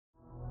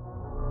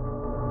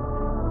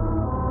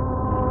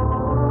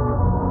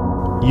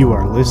You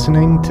are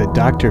listening to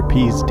Dr.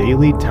 P's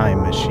Daily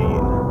Time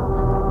Machine,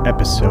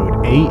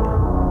 Episode 8,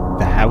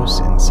 The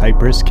House in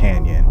Cypress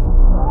Canyon.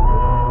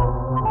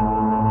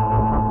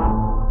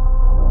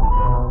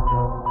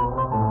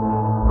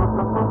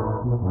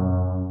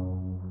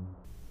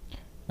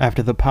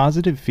 After the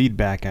positive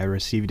feedback I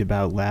received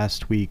about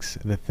last week's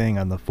The Thing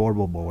on the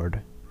Formal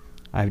Board,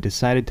 I've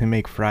decided to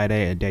make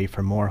Friday a day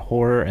for more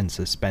horror and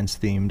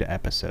suspense-themed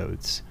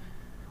episodes.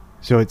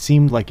 So it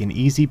seemed like an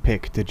easy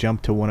pick to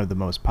jump to one of the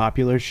most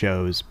popular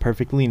shows,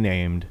 perfectly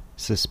named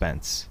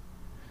Suspense.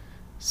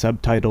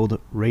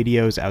 Subtitled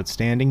Radio's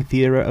Outstanding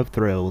Theater of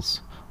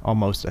Thrills,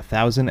 almost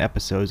 1,000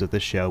 episodes of the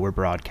show were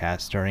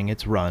broadcast during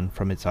its run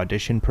from its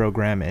audition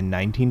program in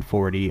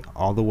 1940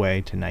 all the way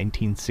to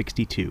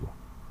 1962.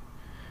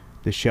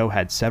 The show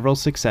had several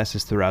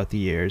successes throughout the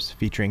years,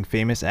 featuring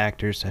famous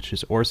actors such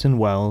as Orson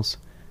Welles,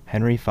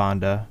 Henry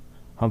Fonda,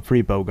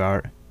 Humphrey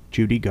Bogart,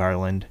 Judy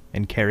Garland,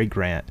 and Cary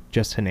Grant,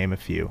 just to name a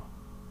few.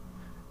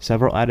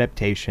 Several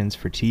adaptations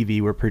for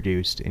TV were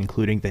produced,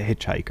 including The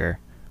Hitchhiker,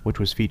 which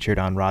was featured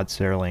on Rod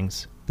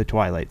Serling's The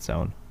Twilight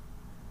Zone.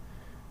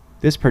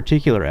 This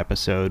particular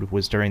episode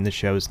was during the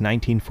show's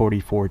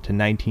 1944 to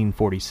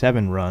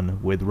 1947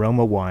 run with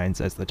Roma Wines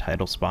as the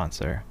title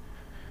sponsor.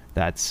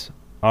 That's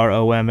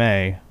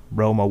R-O-M-A,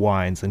 Roma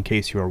Wines, in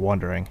case you are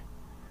wondering.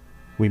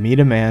 We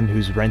meet a man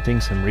who's renting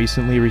some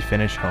recently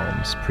refinished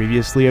homes,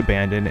 previously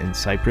abandoned in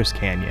Cypress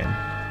Canyon.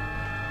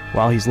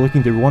 While he's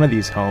looking through one of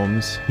these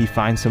homes, he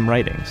finds some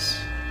writings.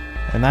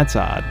 And that's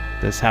odd.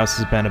 This house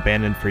has been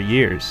abandoned for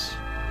years.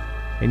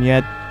 And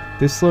yet,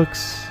 this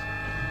looks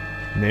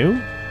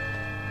new?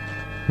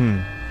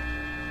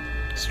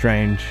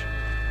 Strange.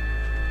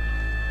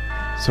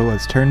 So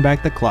let's turn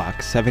back the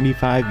clock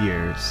 75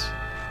 years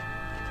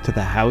to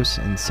the house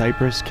in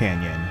Cypress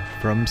Canyon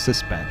from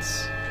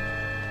Suspense.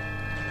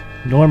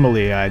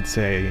 Normally, I'd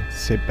say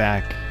sit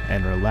back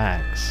and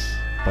relax,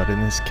 but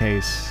in this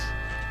case,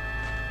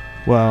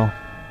 well,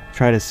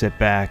 try to sit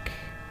back,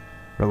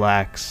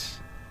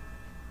 relax,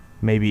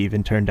 maybe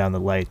even turn down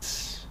the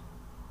lights.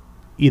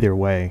 Either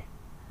way,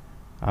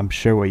 I'm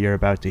sure what you're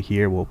about to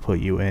hear will put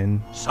you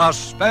in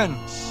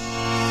Suspense.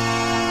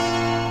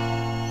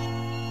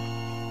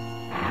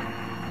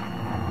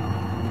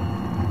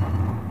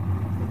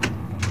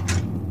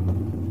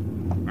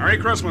 Merry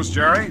Christmas,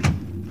 Jerry.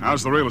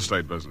 How's the real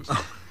estate business?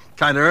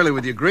 Kind of early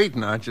with your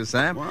greeting, aren't you,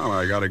 Sam? Well,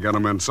 I gotta get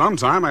them in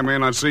sometime. I may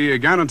not see you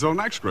again until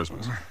next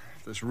Christmas.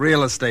 If this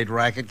real estate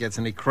racket gets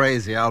any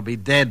crazy, I'll be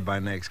dead by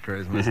next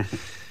Christmas.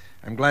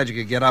 I'm glad you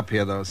could get up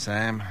here, though,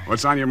 Sam.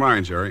 What's on your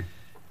mind, Jerry?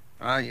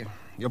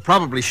 You'll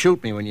probably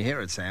shoot me when you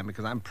hear it, Sam,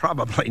 because I'm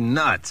probably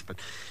nuts. But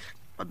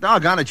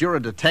doggone it, you're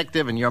a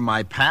detective and you're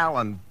my pal,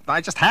 and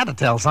I just had to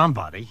tell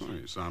somebody. Well,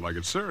 you sound like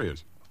it's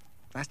serious.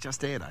 That's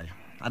just it.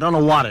 I don't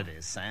know what it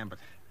is, Sam, but...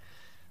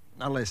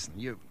 Now, listen,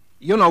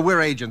 You know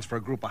we're agents for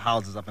a group of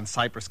houses up in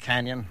Cypress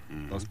Canyon.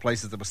 Those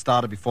places that were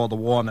started before the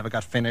war, never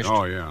got finished.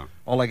 Oh, yeah.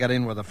 All they got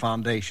in were the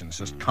foundations,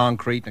 just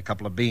concrete and a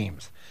couple of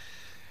beams.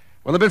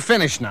 Well, they've been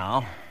finished now.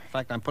 In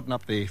fact, I'm putting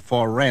up the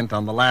for rent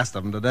on the last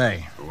of them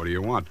today. Well, what do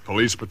you want?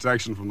 Police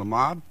protection from the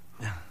mob?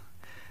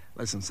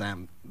 Listen,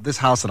 Sam, this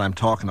house that I'm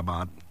talking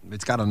about,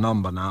 it's got a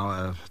number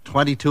now,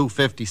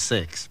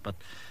 2256. But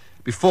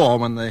before,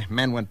 when the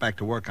men went back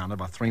to work on it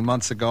about 3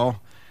 months ago,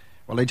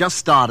 well, they just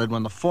started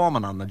when the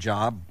foreman on the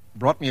job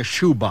brought me a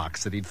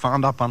shoebox that he'd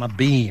found up on a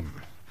beam.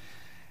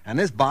 And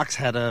this box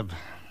had a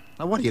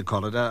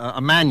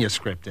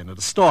manuscript in it,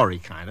 a story,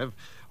 kind of,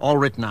 all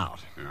written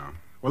out. Yeah.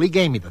 Well, he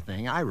gave me the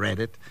thing. I read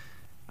it.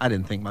 I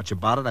didn't think much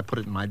about it. I put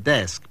it in my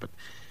desk. But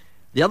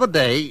the other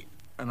day,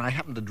 and I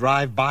happened to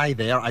drive by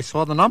there, I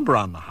saw the number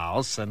on the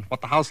house and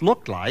what the house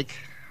looked like.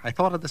 I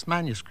thought of this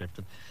manuscript.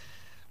 And,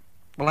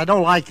 well, I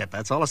don't like it,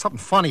 that's all. There's something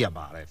funny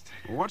about it.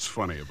 Well, what's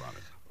funny about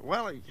it?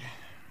 Well...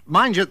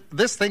 Mind you,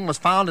 this thing was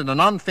found in an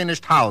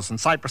unfinished house in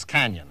Cypress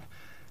Canyon.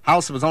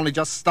 House that was only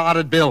just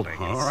started building.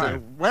 All right.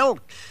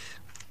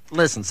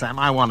 Listen, Sam,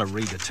 I want to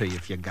read it to you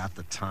if you got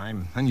the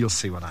time, and you'll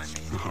see what I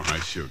mean. All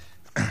right, shoot.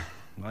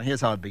 Well,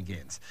 here's how it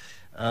begins.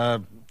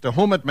 To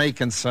whom it may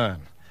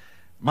concern.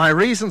 My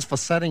reasons for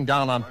setting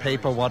down on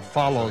paper what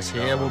follows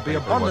here will be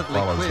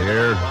abundantly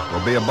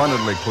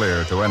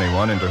clear to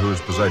anyone into whose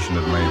possession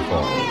it may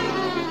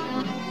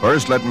fall.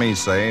 First, let me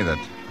say that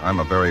I'm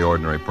a very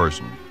ordinary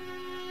person.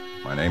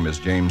 My name is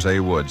James A.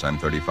 Woods. I'm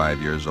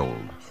 35 years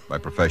old. By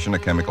profession, a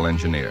chemical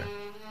engineer.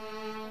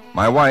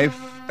 My wife,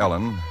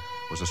 Ellen,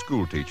 was a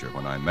school teacher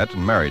when I met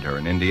and married her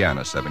in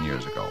Indiana 7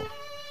 years ago.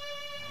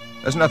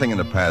 There's nothing in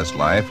the past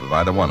life of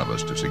either one of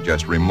us to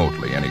suggest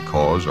remotely any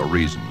cause or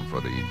reason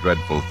for the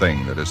dreadful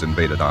thing that has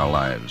invaded our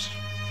lives.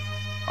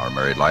 Our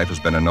married life has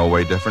been in no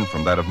way different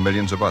from that of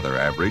millions of other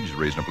average,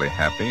 reasonably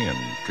happy, and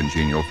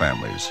congenial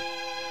families.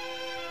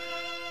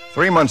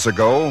 3 months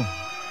ago,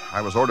 I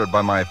was ordered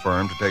by my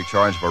firm to take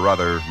charge of a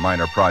rather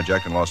minor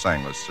project in Los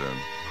Angeles,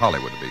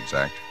 Hollywood to be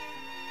exact.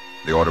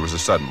 The order was a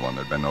sudden one.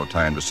 There'd been no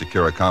time to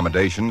secure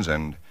accommodations,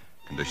 and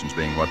conditions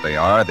being what they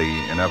are,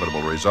 the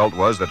inevitable result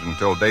was that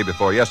until day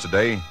before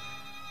yesterday,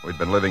 we'd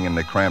been living in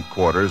the cramped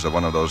quarters of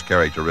one of those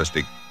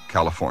characteristic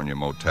California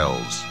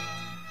motels.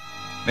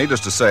 Needless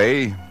to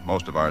say,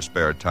 most of our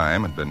spare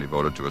time had been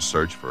devoted to a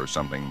search for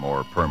something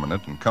more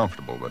permanent and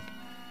comfortable, but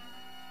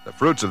the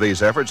fruits of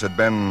these efforts had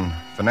been,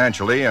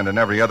 financially and in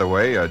every other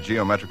way, a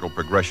geometrical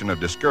progression of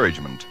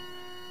discouragement.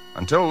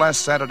 Until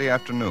last Saturday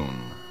afternoon,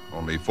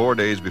 only 4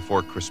 days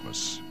before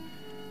Christmas.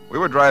 We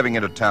were driving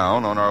into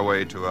town on our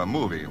way to a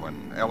movie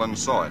when Ellen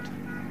saw it.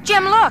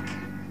 Jim, look.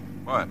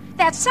 What?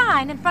 That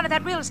sign in front of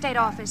that real estate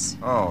office.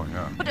 Oh,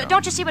 yeah. But yeah.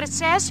 don't you see what it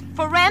says?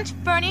 For rent,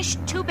 furnished,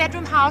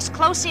 2-bedroom house,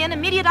 close in,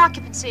 immediate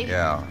occupancy.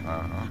 Yeah,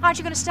 uh-huh. Aren't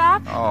you going to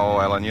stop? Oh,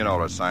 Ellen, you know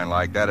what a sign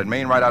like that. It'd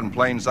mean right out in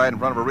plain sight in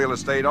front of a real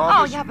estate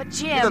office. Oh, yeah, but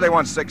Jim... Either they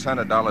want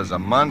 $600 a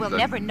month... We'll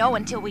never know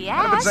until we But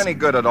ask. if it's any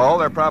good at all,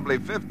 there are probably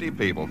 50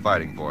 people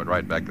fighting for it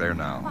right back there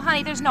now. Well,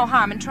 honey, there's no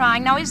harm in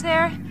trying. Now, is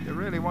there? You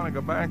really want to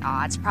go back?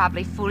 Oh, it's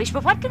probably foolish,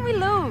 but what can we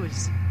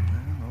lose?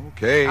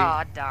 Okay.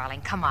 Oh,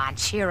 darling, come on,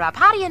 cheer up.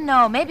 How do you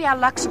know? Maybe our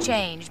luck's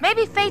changed.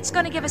 Maybe fate's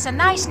going to give us a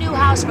nice new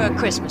house for a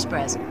Christmas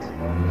present.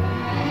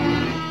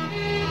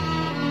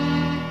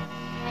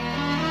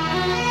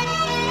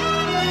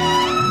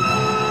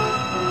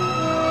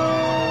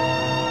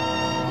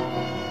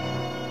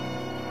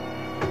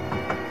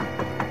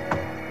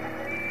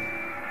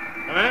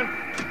 Come in.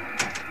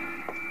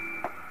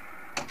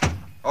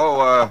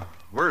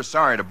 We're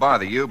sorry to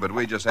bother you, but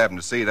we just happened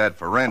to see that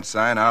for rent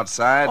sign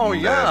outside. Oh,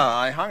 and, yeah,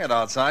 I hung it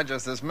outside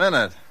just this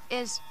minute.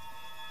 Is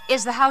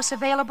the house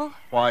available?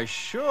 Why,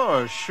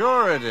 sure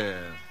it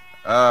is.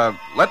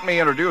 Let me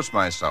introduce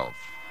myself.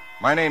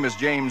 My name is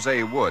James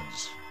A.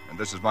 Woods, and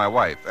this is my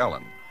wife,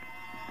 Ellen.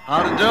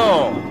 How to do?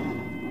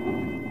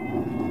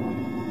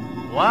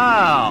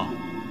 Wow.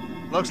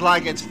 Looks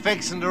like it's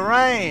fixing to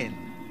rain.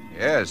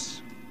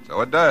 Yes, so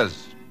it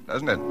does,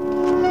 doesn't it?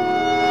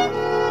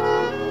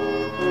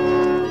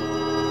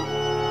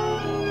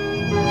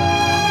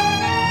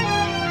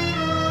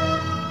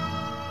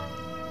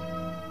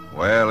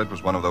 Well, it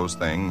was one of those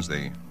things.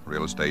 The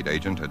real estate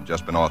agent had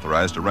just been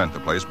authorized to rent the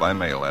place by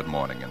mail that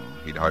morning, and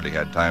he'd hardly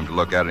had time to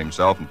look at it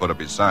himself and put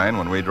up his sign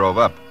when we drove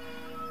up.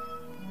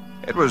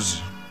 It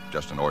was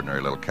just an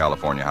ordinary little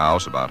California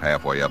house about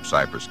halfway up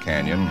Cypress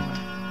Canyon,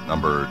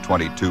 number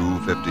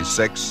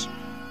 2256.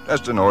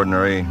 Just an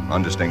ordinary,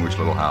 undistinguished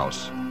little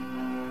house.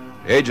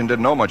 The agent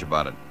didn't know much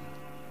about it.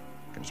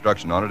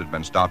 Construction on it had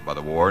been stopped by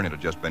the war, and it had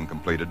just been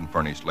completed and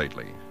furnished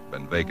lately.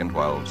 Been vacant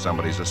while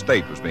somebody's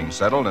estate was being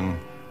settled, and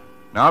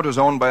now it was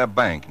owned by a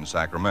bank in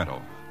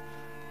Sacramento.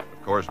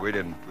 Of course, we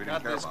didn't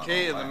Got care this about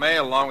key all in the that.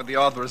 mail along with the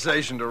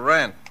authorization to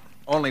rent.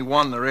 Only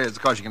one there is,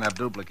 because you can have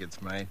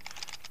duplicates made.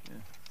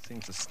 Yeah,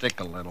 seems to stick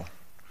a little.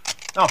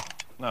 Oh,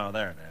 no,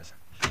 there it is.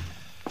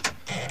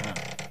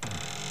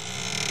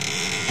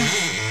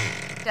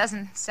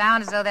 Doesn't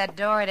sound as though that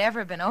door had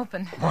ever been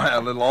opened. Well,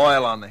 a little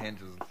oil on the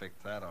hinges will fix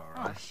that all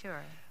right. Oh,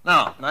 sure.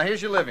 Now,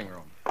 here's your living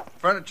room.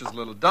 Furniture's a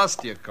little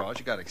dusty, of course.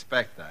 You got to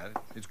expect that.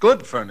 It's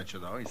good furniture,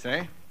 though, you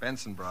see.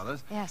 Benson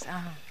Brothers. Yes,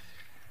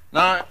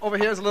 Now, over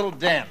here's a little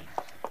den.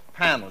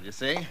 Paneled, you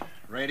see.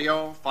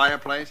 Radio,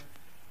 fireplace.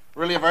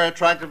 Really a very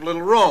attractive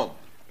little room,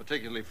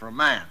 particularly for a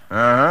man.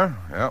 Uh-huh,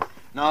 yep.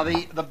 Now,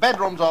 the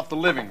bedroom's off the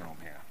living room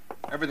here.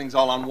 Everything's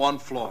all on one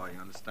floor,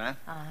 you understand?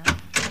 Uh-huh.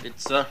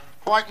 It's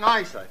quite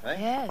nice, I think.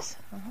 Yes.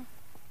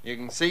 You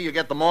can see you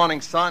get the morning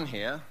sun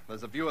here.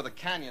 There's a view of the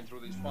canyon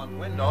through these front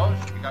windows.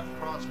 You got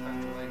cross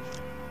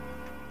ventilation.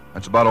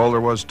 That's about all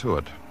there was to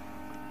it.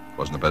 It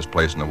wasn't the best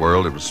place in the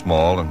world. It was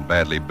small and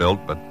badly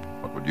built, but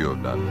what would you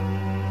have done?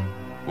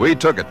 We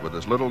took it with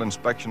as little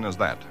inspection as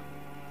that.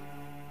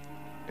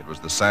 It was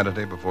the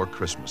Saturday before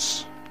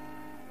Christmas.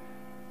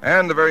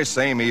 And the very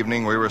same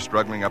evening, we were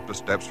struggling up the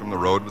steps from the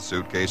road with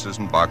suitcases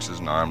and boxes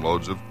and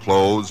armloads of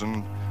clothes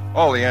and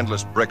all the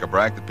endless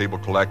bric-a-brac that people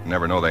collect and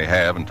never know they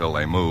have until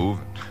they move.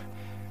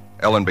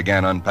 Ellen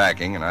began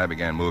unpacking, and I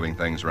began moving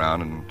things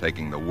around and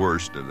taking the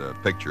worst of the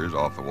pictures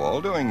off the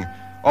wall, doing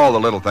all the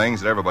little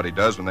things that everybody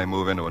does when they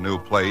move into a new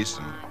place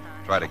and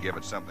try to give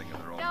it something of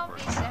their own Don't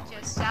be personality.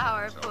 such a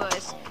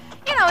sourpuss.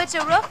 You know, it's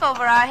a roof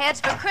over our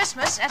heads for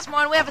Christmas. That's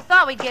more than we ever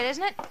thought we'd get,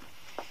 isn't it?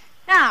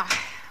 Now,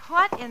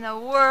 what in the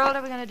world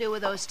are we going to do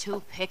with those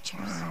 2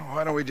 pictures?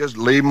 Why don't we just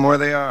leave them where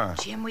they are?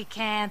 Jim, we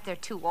can't. They're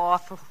too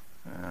awful.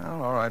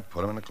 Well, all right,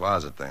 put them in the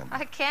closet then.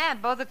 I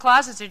can't. Both the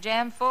closets are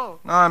jammed full.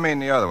 No, I mean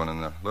the other one in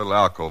the little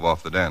alcove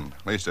off the den.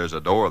 At least there's a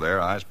door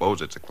there. I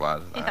suppose it's a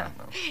closet. I don't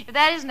know. If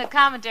that isn't a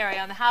commentary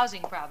on the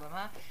housing problem,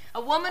 huh?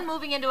 A woman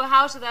moving into a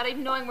house without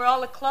even knowing where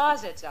all the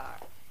closets are.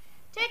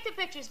 Take the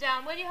pictures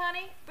down, will you,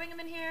 honey? Bring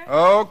them in here.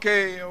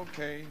 Okay. Oh,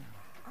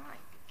 I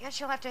guess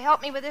you'll have to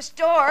help me with this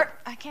door.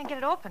 I can't get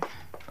it open.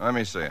 Let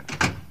me see it.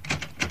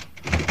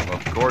 Well,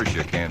 of course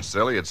you can't,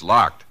 silly. It's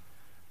locked.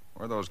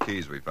 Where are those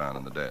keys we found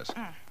in the desk?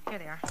 Here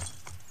they are.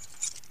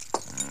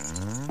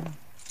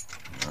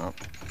 Nope,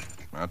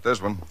 not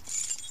this one.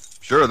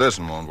 Sure, this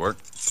one won't work.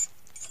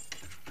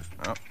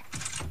 Nope.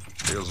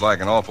 Feels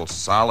like an awful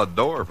solid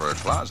door for a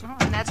closet. Oh,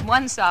 and that's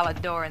one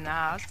solid door in the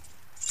house.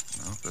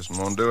 Nope, this one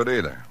won't do it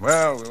either.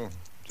 Well, we'll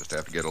Just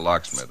have to get a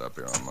locksmith up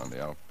here on Monday.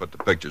 I'll put the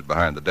pictures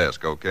behind the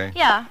desk, okay?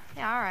 Yeah,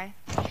 all right.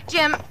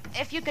 Jim,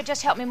 if you could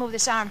just help me move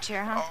this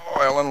armchair, huh?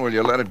 Oh, Ellen, will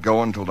you let it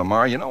go until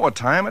tomorrow? You know what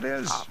time it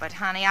is? Oh, but,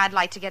 honey, I'd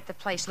like to get the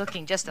place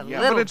looking just a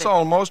Yeah, little but it's bit...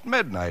 almost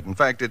midnight. In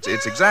fact, it's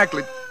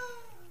exactly...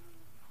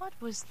 What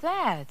was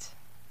that?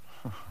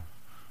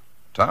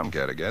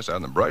 Tomcat, I guess, out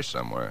in the brush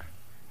somewhere.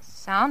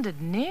 Sounded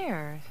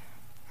near.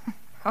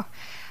 Oh,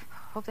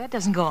 hope that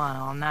doesn't go on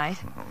all night.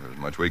 Well, there's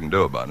much we can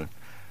do about it.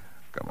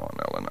 Come on,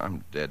 Ellen,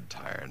 I'm dead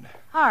tired.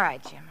 All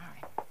right, Jim, all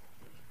right.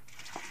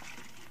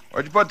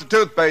 Where'd you put the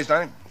toothpaste,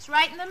 honey? It's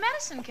right in the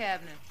medicine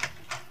cabinet.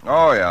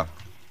 Oh, yeah.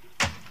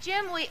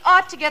 Jim, we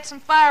ought to get some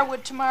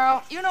firewood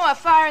tomorrow. You know, a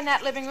fire in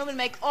that living room would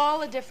make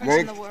all the difference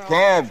in the world.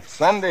 Can't.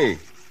 Sunday.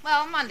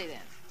 Well, Monday then.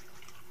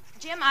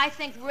 Jim, I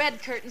think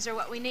red curtains are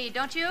what we need,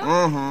 don't you?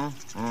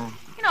 Mm-hmm.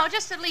 You know,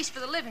 just at least for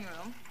the living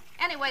room.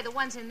 Anyway, the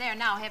ones in there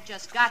now have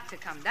just got to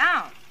come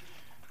down.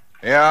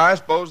 Yeah, I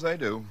suppose they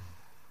do.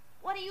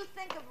 What do you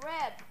think of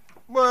red?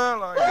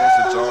 Well, I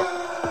guess it's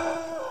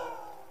all...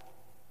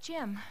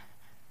 Jim.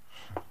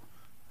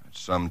 It's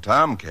some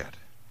tomcat.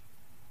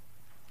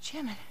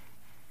 Jim, it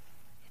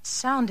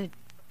sounded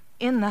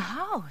in the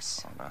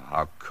house. Oh, now,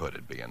 how could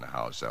it be in the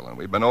house, Ellen?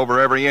 We've been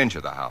over every inch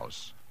of the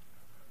house.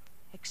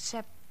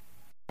 Except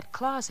that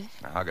closet.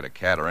 Now, how could a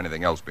cat or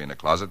anything else be in a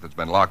closet that's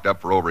been locked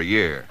up for over a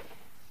year?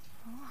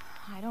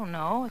 I don't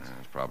know.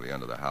 It's probably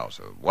under the house.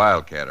 A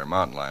wildcat or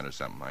mountain lion or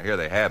something. I hear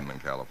they have them in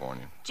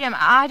California. Jim,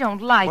 I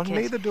don't like Well,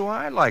 it. neither do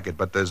I like it,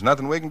 but there's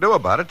nothing we can do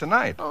about it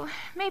tonight. Well,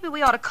 maybe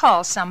we ought to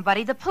call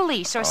somebody, the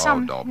police or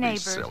some don't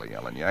neighbors. be silly,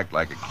 Ellen. You act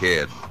like a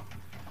kid.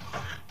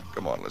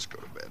 Come on, let's go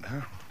to bed,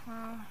 huh?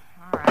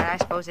 All right, I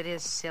suppose it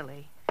is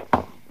silly.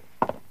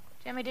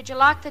 Jimmy, did you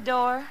lock the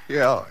door?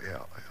 Yeah.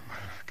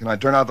 Can I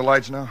turn out the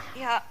lights now?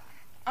 Yeah.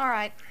 All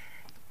right.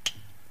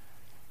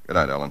 Good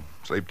night, Ellen.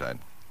 Sleep tight.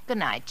 Good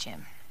night,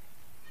 Jim.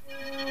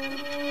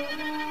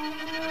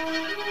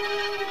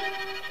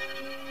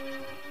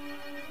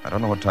 I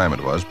don't know what time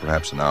it was,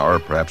 perhaps an hour,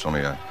 perhaps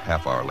only a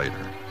half hour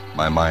later.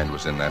 My mind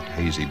was in that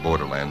hazy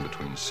borderland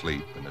between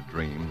sleep and a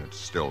dream that's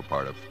still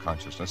part of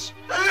consciousness.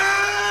 Then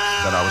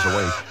I was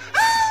awake.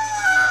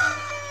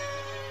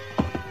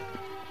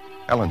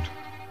 Ellen,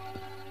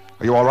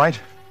 are you all right?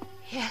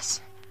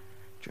 Yes.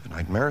 Did you have a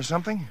nightmare or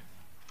something?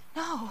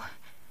 No.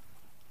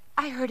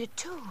 I heard it,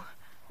 too.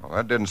 Well,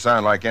 that didn't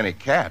sound like any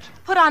cat.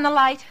 Put on the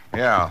light.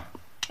 Yeah.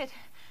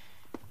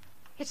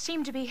 It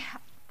seemed to be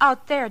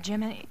out there,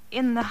 Jim,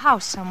 in the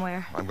house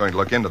somewhere. I'm going to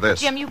look into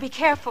this. Jim, you be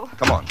careful.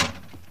 Come on.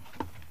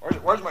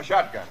 Where's my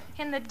shotgun?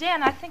 In the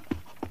den, I think...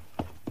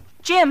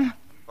 Jim,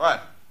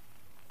 What?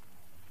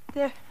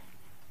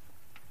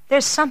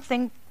 there's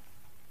something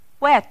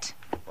wet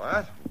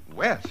What?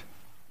 Wet?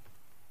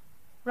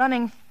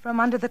 running from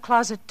under the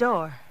closet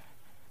door.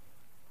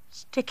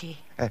 Sticky.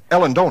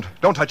 Ellen, don't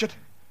touch it.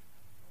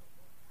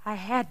 I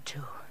had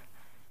to.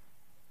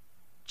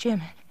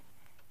 Jim,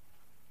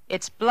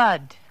 it's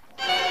blood.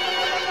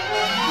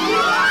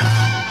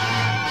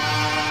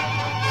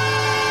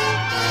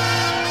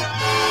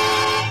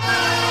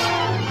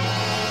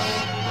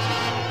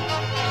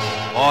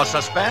 For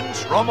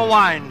Suspense, Roma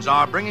Wines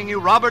are bringing you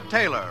Robert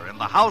Taylor in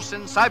The House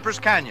in Cypress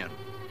Canyon.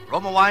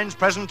 Roma Wines'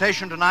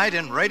 presentation tonight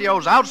in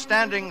radio's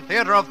outstanding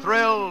theater of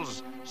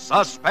thrills,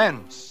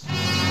 Suspense.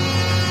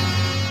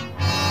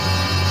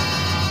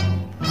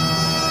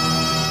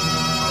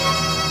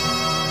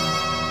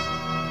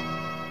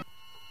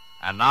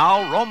 And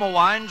now, Roma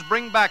Wines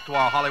bring back to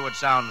our Hollywood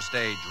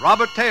soundstage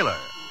Robert Taylor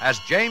as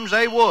James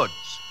A. Woods,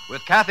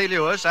 with Kathy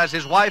Lewis as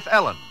his wife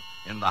Ellen,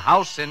 in The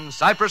House in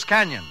Cypress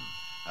Canyon.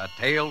 A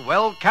tale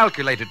well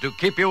calculated to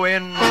keep you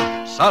in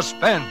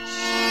suspense.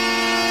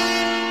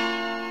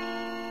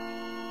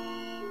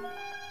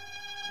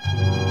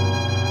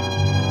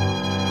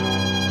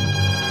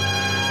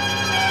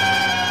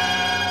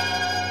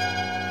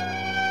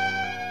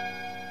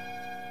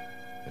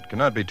 It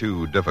cannot be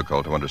too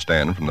difficult to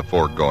understand from the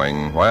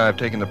foregoing why I've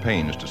taken the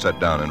pains to set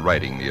down in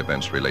writing the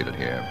events related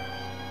here.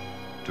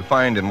 To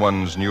find in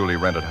one's newly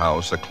rented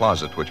house a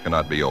closet which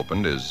cannot be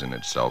opened is in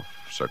itself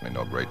certainly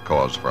no great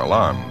cause for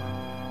alarm.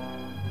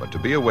 But to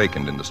be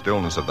awakened in the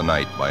stillness of the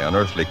night by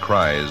unearthly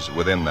cries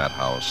within that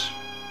house,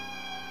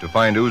 to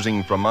find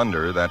oozing from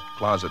under that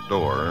closet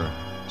door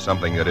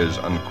something that is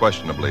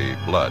unquestionably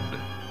blood,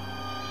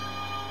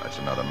 that's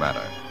another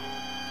matter.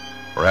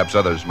 Perhaps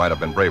others might have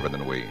been braver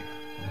than we.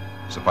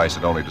 Suffice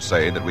it only to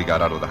say that we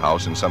got out of the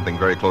house in something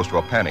very close to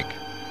a panic,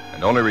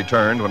 and only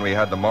returned when we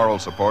had the moral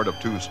support of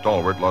two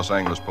stalwart Los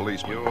Angeles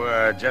policemen.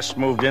 You just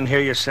moved in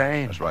here, you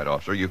say? That's right,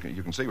 officer. You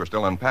can see we're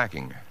still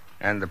unpacking.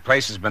 And the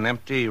place has been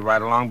empty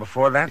right along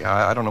before that?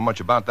 Yeah, I don't know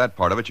much about that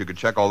part of it. You could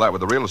check all that with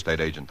the real estate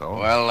agent, though.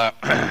 Well,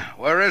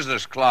 where is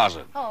this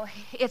closet? Oh,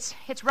 it's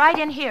right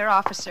in here,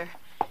 officer.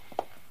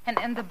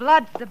 And the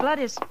blood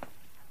is...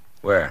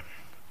 Where?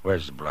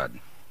 Where's the blood?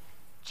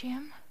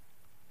 Jim?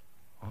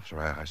 Officer,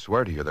 I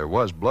swear to you, there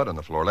was blood on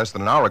the floor less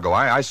than an hour ago.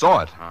 I saw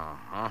it.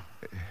 Uh-huh.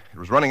 It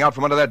was running out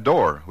from under that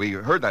door. We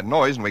heard that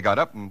noise, and we got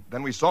up, and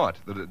then we saw it.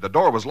 The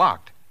door was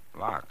locked.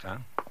 Locked, huh?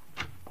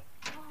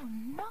 Oh,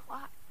 no,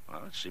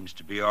 Well, it seems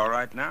to be all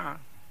right now.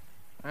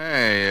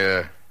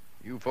 Hey,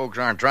 you folks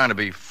aren't trying to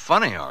be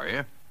funny, are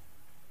you?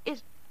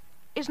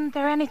 Isn't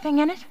there anything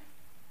in it?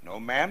 No,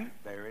 ma'am,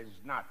 there is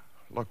not.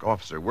 Look,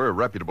 officer, we're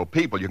reputable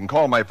people. You can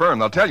call my firm.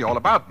 They'll tell you all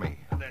about me.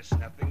 There's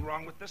nothing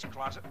wrong with this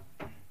closet.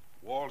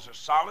 Walls are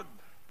solid.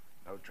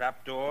 No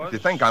trapdoors. If you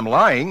think I'm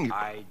lying...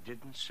 I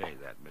didn't say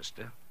that,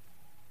 mister.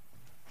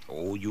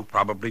 Oh, you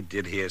probably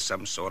did hear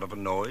some sort of a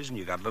noise, and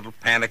you got a little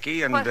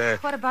panicky, and,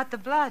 What about the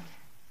blood?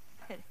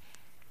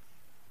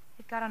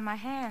 It got on my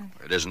hand.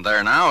 It isn't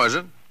there now, is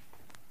it?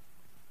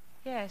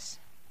 Yes,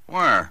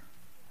 Where?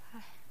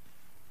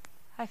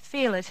 I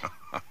feel it.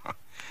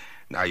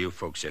 Now, you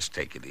folks just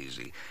take it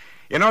easy.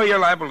 You know, you're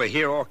liable to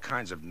hear all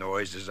kinds of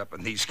noises up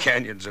in these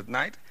canyons at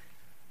night.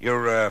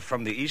 You're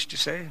from the east, you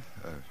say?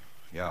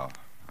 Yeah.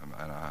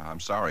 I'm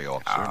sorry,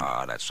 officer.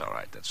 Ah, that's all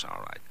right. That's all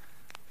right.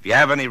 If you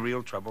have any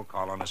real trouble,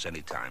 call on us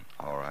anytime.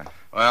 All right.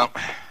 Well,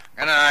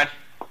 good night.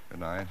 Good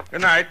night.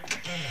 Good night.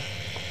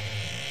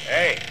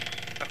 Hey,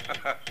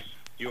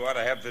 you ought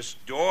to have this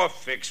door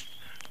fixed.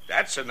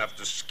 That's enough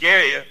to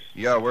scare you.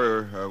 Yeah,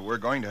 we're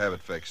going to have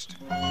it fixed.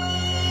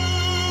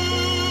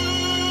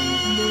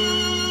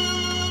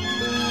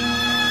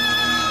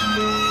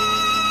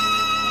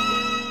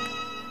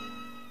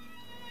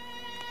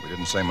 We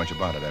didn't say much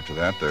about it after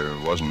that. There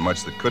wasn't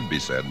much that could be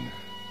said.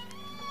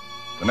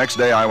 The next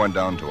day, I went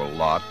down to a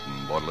lot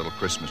and bought a little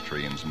Christmas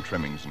tree and some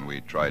trimmings, and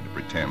we tried to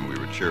pretend we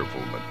were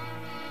cheerful, but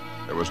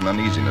there was an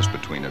uneasiness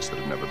between us that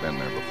had never been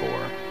there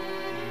before.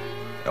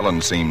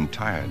 Ellen seemed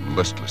tired and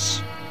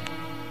listless.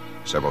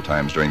 Several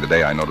times during the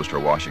day, I noticed her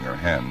washing her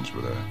hands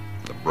with a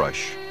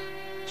brush,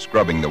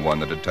 scrubbing the one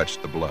that had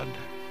touched the blood.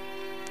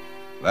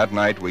 That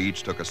night, we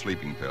each took a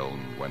sleeping pill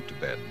and went to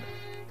bed.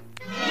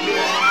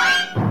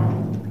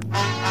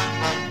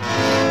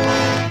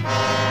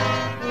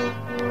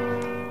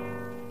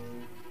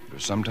 It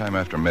was sometime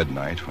after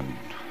midnight when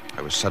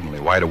I was suddenly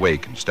wide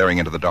awake and staring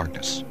into the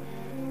darkness.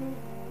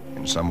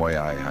 In some way,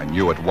 I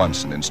knew at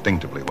once and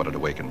instinctively what had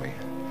awakened me.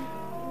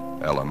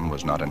 Ellen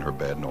was not in her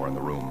bed nor in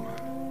the room.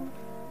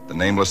 The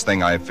nameless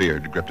thing I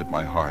feared gripped at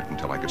my heart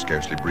until I could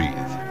scarcely breathe.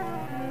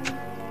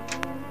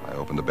 I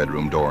opened the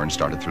bedroom door and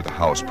started through the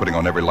house, putting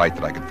on every light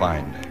that I could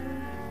find.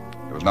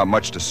 There was not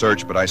much to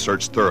search, but I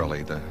searched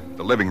thoroughly. The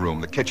living room,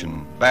 the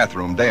kitchen,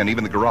 bathroom, den,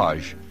 even the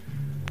garage.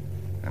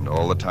 And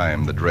all the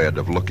time, the dread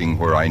of looking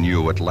where I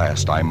knew at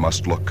last I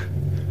must look.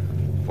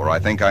 For I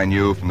think I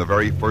knew from the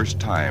very first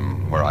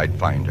time where I'd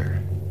find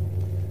her.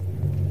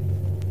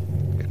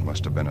 It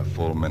must have been a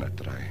full minute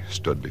that I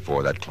stood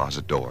before that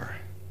closet door.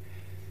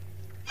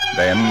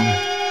 Then,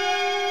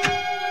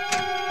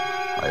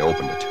 I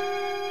opened it.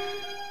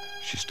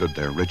 She stood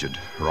there rigid,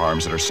 her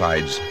arms at her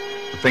sides,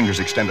 the fingers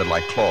extended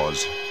like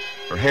claws.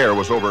 Her hair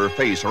was over her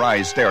face, her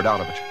eyes stared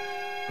out of it.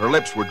 Her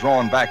lips were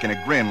drawn back in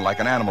a grin like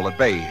an animal at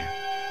bay.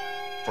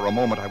 For a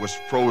moment, I was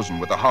frozen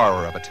with the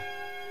horror of it.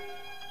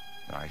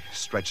 I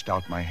stretched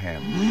out my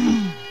hand.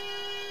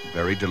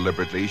 Very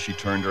deliberately, she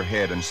turned her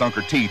head and sunk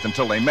her teeth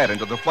until they met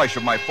into the flesh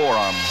of my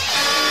forearm.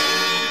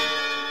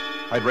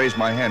 I'd raised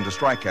my hand to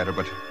strike at her,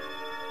 but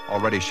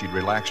already she'd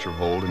relaxed her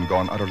hold and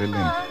gone utterly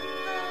limp.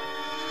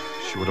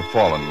 She would have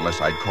fallen unless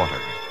I'd caught her.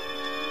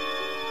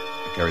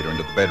 I carried her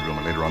into the bedroom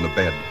and laid her on the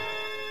bed.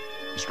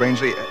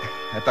 Strangely,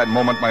 at that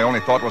moment, my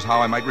only thought was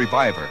how I might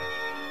revive her.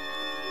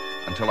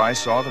 Until I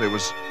saw that it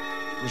was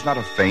not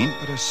a faint,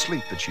 but a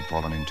sleep that she'd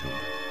fallen into.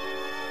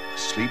 A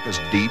sleep as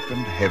deep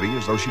and heavy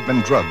as though she'd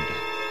been drugged.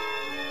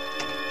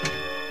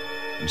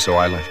 And so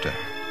I left her.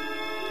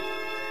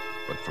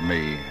 But for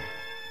me,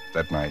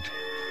 that night,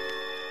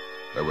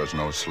 there was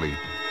no sleep.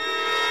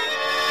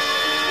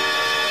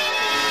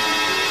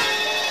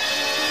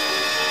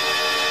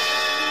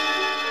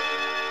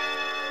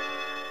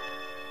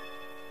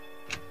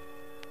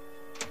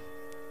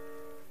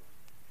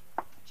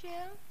 Jim?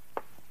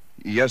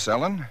 Yes,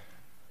 Ellen?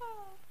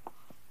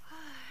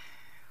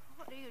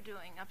 What are you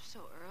doing up so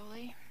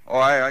early? Oh,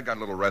 I got a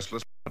little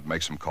restless. I'd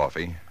make some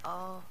coffee.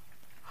 Oh.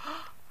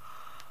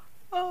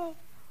 Oh.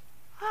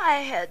 I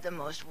had the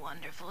most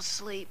wonderful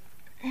sleep.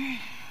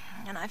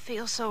 And I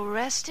feel so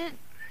rested.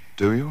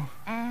 Do you?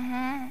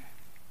 Mm-hmm.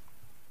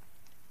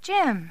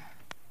 Jim.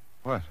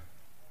 What?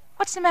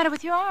 What's the matter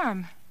with your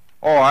arm?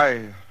 Oh,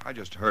 I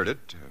just heard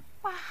it.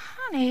 Why,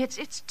 honey,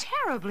 it's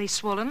terribly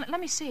swollen. Let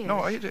me see it.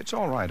 No, it's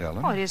all right,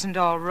 Ellen. Oh, it isn't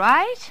all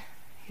right.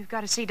 You've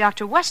got to see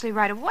Dr. Wesley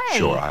right away.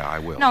 Sure, I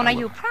will. No, I now will.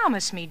 you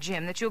promise me,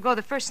 Jim, that you'll go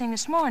the first thing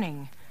this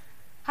morning.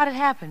 How'd it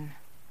happen?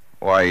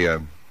 Why,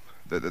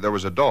 there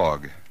was a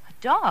dog. A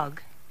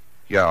dog?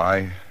 Yeah,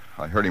 I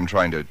heard him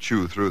trying to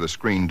chew through the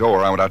screen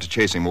door. I went out to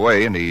chase him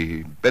away, and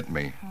he bit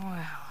me.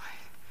 Well,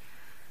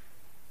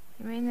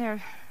 you mean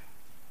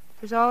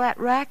there's all that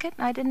racket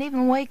and I didn't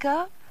even wake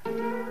up?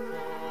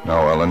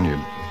 No, Ellen,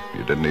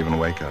 you didn't even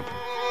wake up.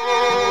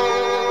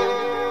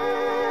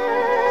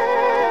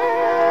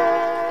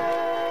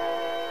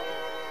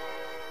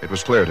 It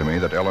was clear to me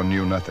that Ellen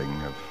knew nothing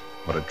of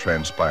what had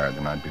transpired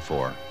the night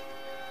before.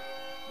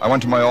 I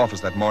went to my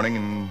office that morning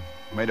and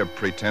made a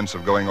pretense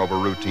of going over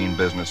routine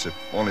business, if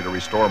only to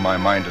restore my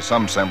mind to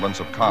some semblance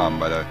of calm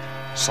by the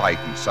sight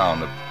and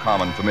sound of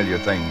common, familiar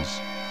things.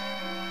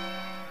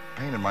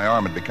 Pain in my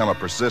arm had become a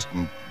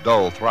persistent,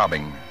 dull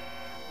throbbing.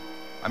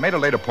 I made a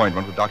late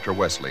appointment with Dr.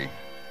 Wesley.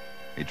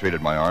 He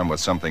treated my arm with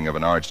something of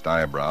an arched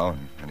eyebrow,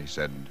 and he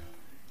said,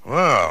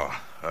 "Well,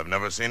 I've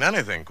never seen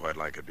anything quite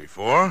like it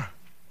before.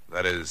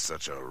 That is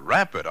such a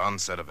rapid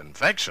onset of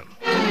infection."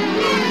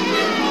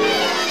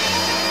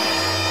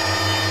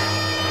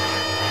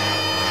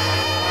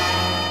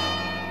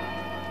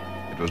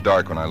 It was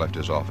dark when I left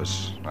his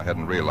office. I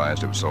hadn't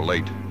realized it was so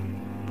late.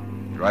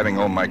 Driving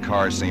home, my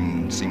car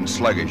seemed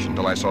sluggish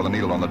until I saw the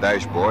needle on the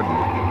dashboard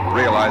and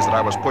realized that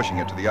I was pushing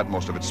it to the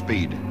utmost of its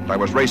speed. That I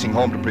was racing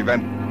home to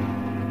prevent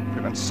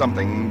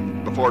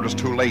something before it was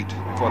too late,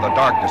 before the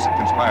darkness had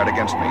conspired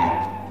against me.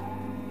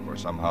 For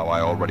somehow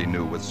I already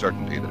knew with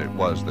certainty that it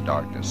was the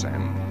darkness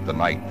and the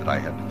night that I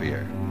had to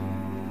fear.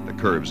 The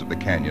curves of the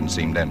canyon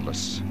seemed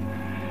endless.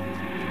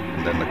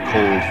 And then the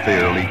cold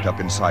fear leaped up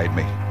inside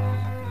me.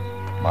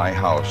 My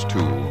house,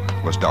 too,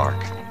 was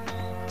dark.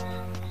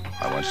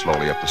 I went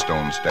slowly up the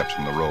stone steps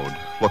from the road,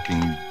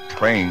 looking,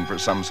 praying for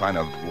some sign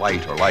of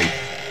light or life.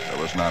 There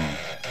was none.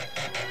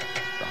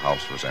 The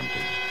house was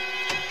empty.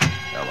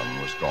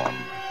 Ellen was gone.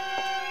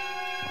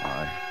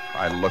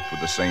 I looked with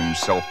the same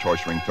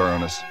self-torturing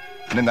thoroughness,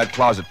 and in that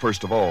closet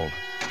first of all,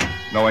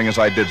 knowing as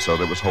I did so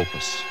that it was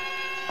hopeless.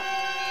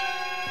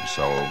 And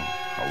so,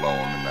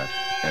 alone in that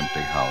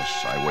empty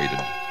house, I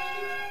waited,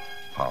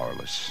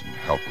 powerless and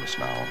helpless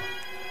now,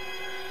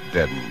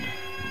 deadened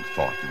in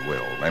thought and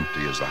will,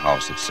 empty as the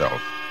house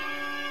itself,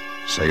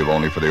 save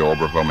only for the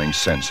overwhelming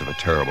sense of a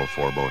terrible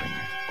foreboding.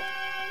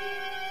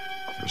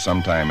 For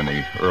some time in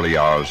the early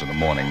hours of the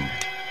morning,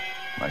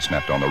 I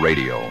snapped on the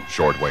radio,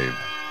 shortwave.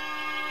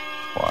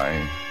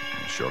 Why?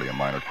 Surely a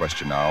minor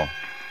question now.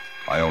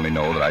 I only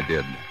know that I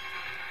did.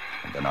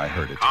 And then I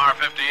heard it. Car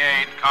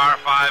 58, car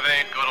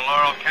 58, go to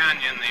Laurel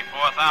Canyon, the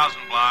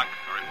 4000 block.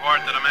 A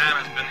report that a man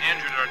has been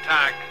injured or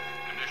attacked.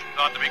 Condition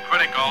thought to be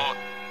critical.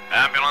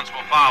 Ambulance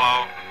will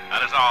follow.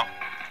 That is all.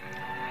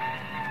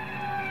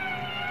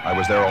 I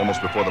was there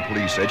almost before the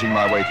police, edging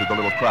my way through the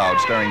little crowd,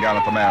 staring down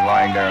at the man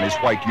lying there in his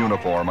white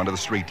uniform under the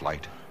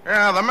streetlight.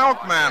 Yeah, the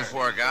milkman,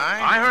 poor guy.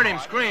 I heard him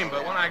scream,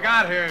 but when I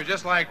got here, he was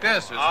just like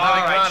this. There's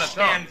nothing All on right, it.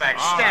 stand back,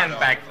 stand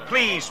back.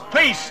 Please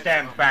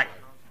stand back.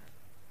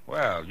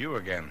 Well, you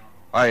again.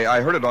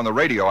 I heard it on the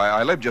radio.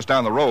 I live just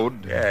down the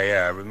road.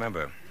 Yeah, I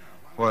remember.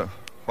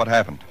 What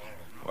happened?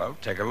 Well,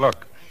 take a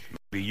look.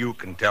 Maybe you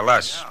can tell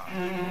us.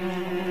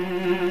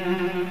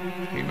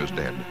 He was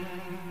dead.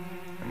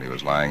 And he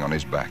was lying on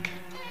his back.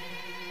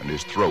 And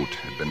his throat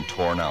had been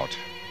torn out,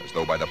 as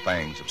though by the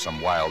fangs of some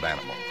wild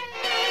animal.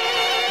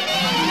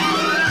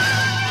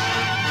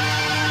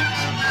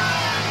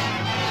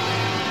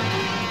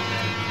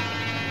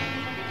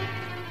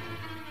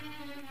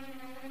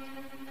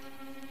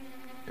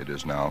 It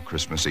is now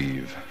Christmas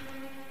Eve,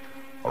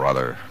 or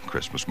rather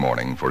Christmas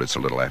morning, for it's a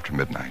little after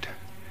midnight.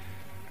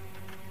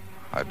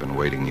 I've been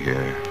waiting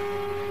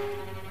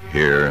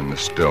here in the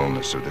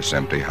stillness of this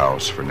empty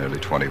house for nearly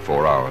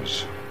 24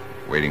 hours,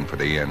 waiting for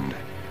the end.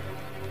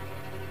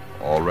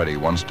 Already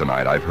once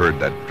tonight I've heard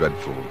that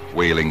dreadful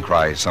wailing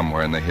cry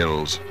somewhere in the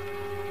hills.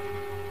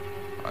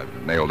 I've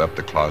nailed up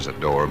the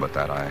closet door, but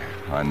that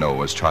I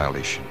know is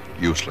childish and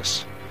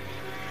useless.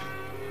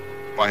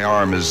 My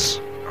arm is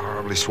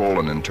horribly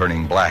swollen and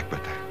turning black,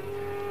 but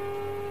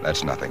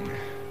that's nothing.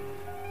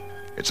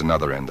 It's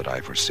another end that I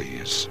foresee,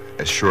 as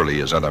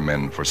surely as other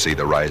men foresee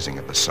the rising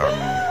of the sun.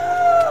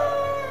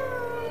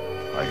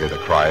 I hear the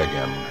cry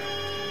again.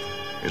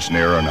 It's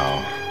nearer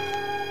now.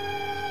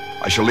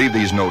 I shall leave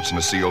these notes in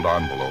a sealed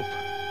envelope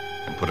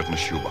and put it in a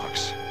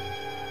shoebox,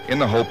 in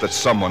the hope that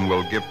someone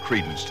will give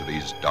credence to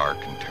these dark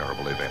and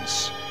terrible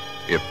events,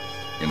 if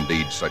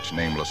indeed such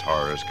nameless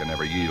horrors can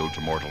ever yield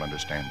to mortal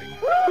understanding.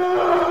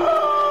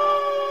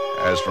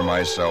 As for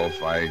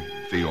myself, I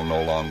feel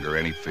no longer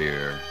any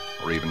fear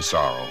or even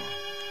sorrow,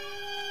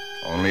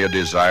 only a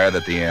desire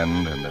that the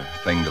end and the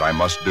thing that I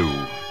must do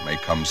may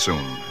come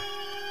soon.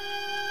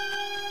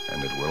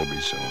 And it will be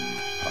soon,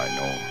 I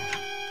know.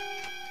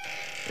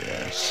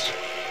 Yes,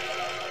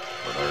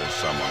 for there is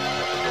someone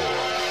at the door.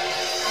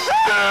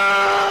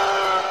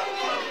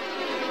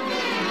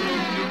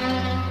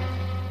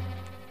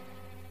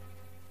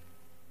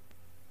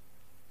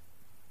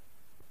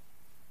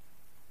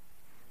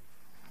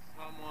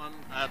 Someone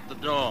at the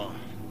door.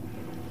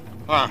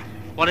 Well,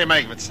 what do you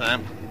make of it,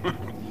 Sam?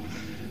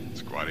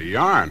 It's quite a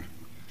yarn.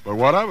 But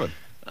what of it?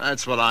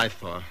 That's what I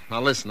thought.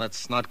 Now, listen,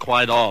 that's not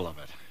quite all of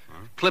it.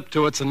 Clip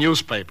to it's a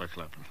newspaper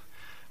clipping.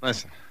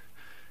 Listen.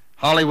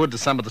 Hollywood,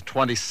 December the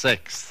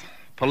 26th.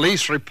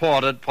 Police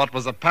reported what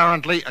was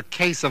apparently a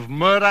case of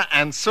murder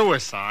and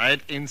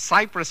suicide in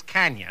Cypress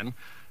Canyon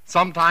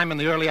sometime in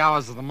the early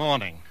hours of the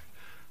morning.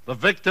 The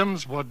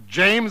victims were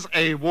James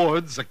A.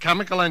 Woods, a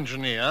chemical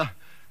engineer,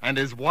 and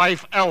his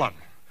wife, Ellen.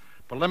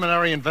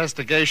 Preliminary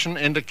investigation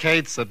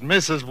indicates that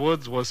Mrs.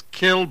 Woods was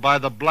killed by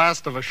the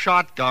blast of a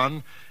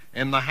shotgun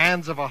in the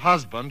hands of her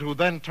husband, who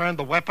then turned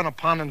the weapon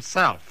upon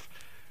himself.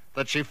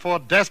 That she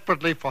fought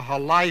desperately for her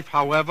life,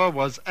 however,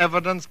 was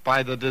evidenced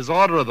by the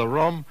disorder of the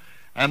room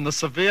and the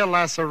severe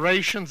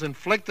lacerations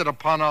inflicted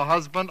upon her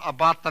husband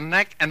about the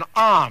neck and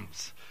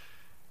arms.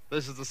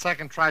 This is the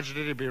second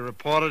tragedy to be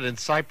reported in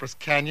Cypress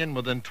Canyon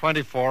within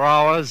 24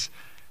 hours,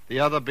 the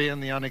other being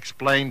the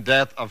unexplained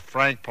death of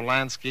Frank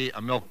Polanski,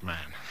 a milkman.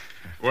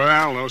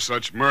 Well, no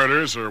such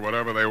murders or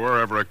whatever they were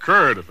ever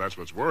occurred, if that's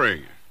what's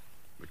worrying you.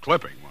 The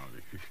clipping, well,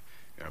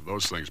 you have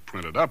those things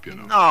printed up, you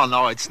know.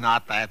 No, it's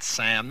not that,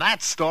 Sam.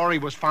 That story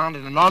was found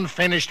in an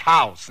unfinished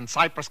house in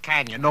Cypress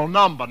Canyon. No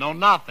number, no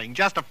nothing,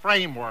 just a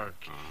framework.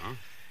 Uh-huh.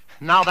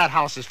 Now that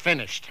house is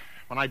finished.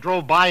 When I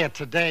drove by it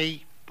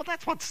today, but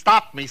that's what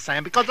stopped me,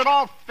 Sam, because it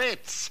all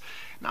fits.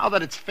 Now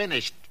that it's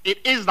finished, it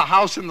is the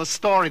house in the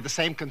story, the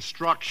same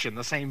construction,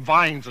 the same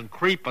vines and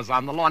creepers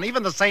on the lawn,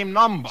 even the same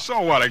number.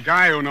 So what, a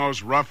guy who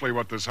knows roughly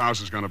what this house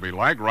is going to be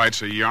like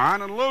writes a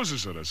yarn and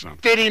loses it or something?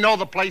 Did he know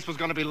the place was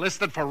going to be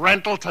listed for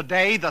rental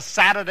today, the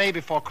Saturday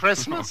before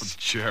Christmas? Oh,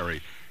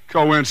 Jerry,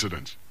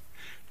 coincidence.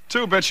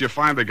 Two bits you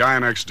find the guy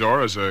next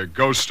door is a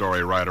ghost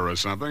story writer or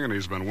something, and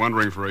he's been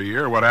wondering for a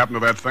year what happened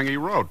to that thing he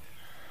wrote.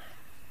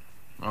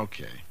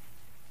 Okay,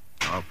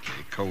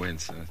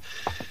 coincidence.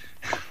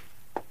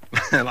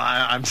 Well,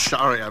 I'm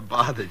sorry I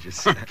bothered you,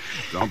 Sam.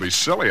 Don't be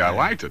silly. I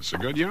liked it. It's a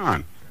good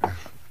yarn.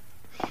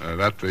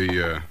 That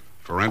the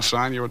for rent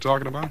sign you were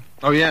talking about?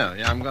 Oh, yeah,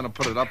 I'm going to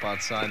put it up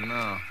outside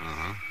now.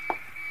 Uh-huh.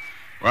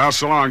 Well,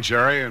 so long,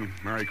 Jerry, and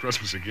Merry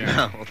Christmas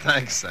again. Well,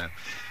 thanks, Sam.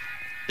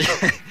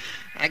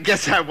 I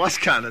guess I was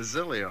kind of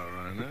silly, all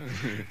right.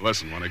 Huh?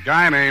 Listen, when a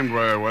guy named,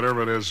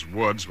 whatever it is,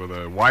 Woods, with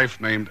a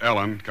wife named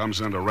Ellen comes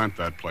in to rent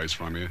that place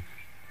from you,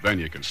 then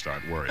you can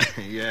start worrying.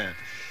 Yeah.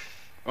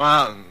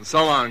 Well,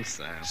 so long,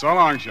 Sam. So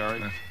long,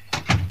 Jerry.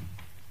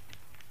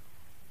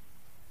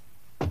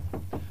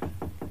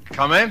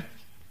 Come in.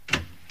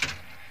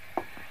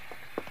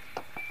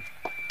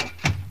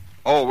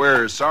 Oh,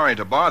 we're sorry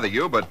to bother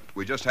you, but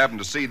we just happened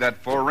to see that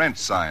for rent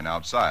sign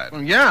outside.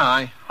 Well, yeah,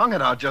 I hung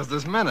it out just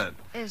this minute.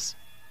 Is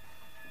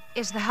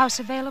the house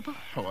available?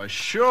 Oh,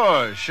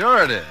 sure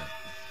it is.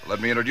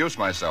 Let me introduce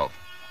myself.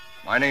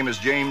 My name is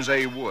James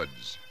A.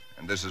 Woods,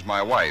 and this is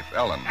my wife,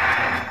 Ellen.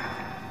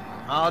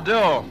 How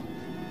do?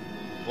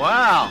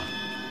 Wow.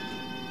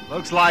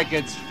 Looks like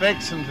it's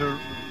fixing to...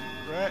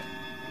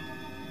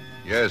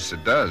 Yes,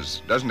 it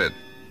does, doesn't it?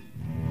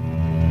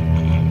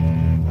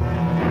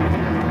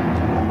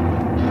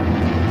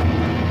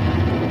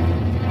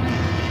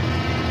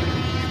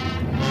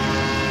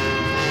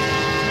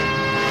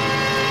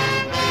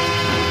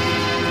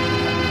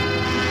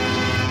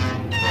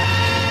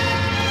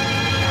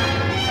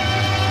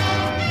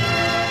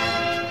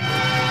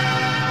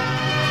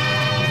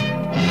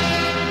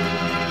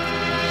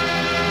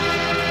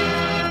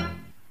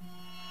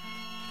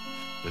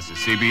 This is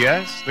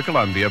CBS, the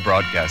Columbia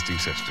Broadcasting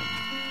System.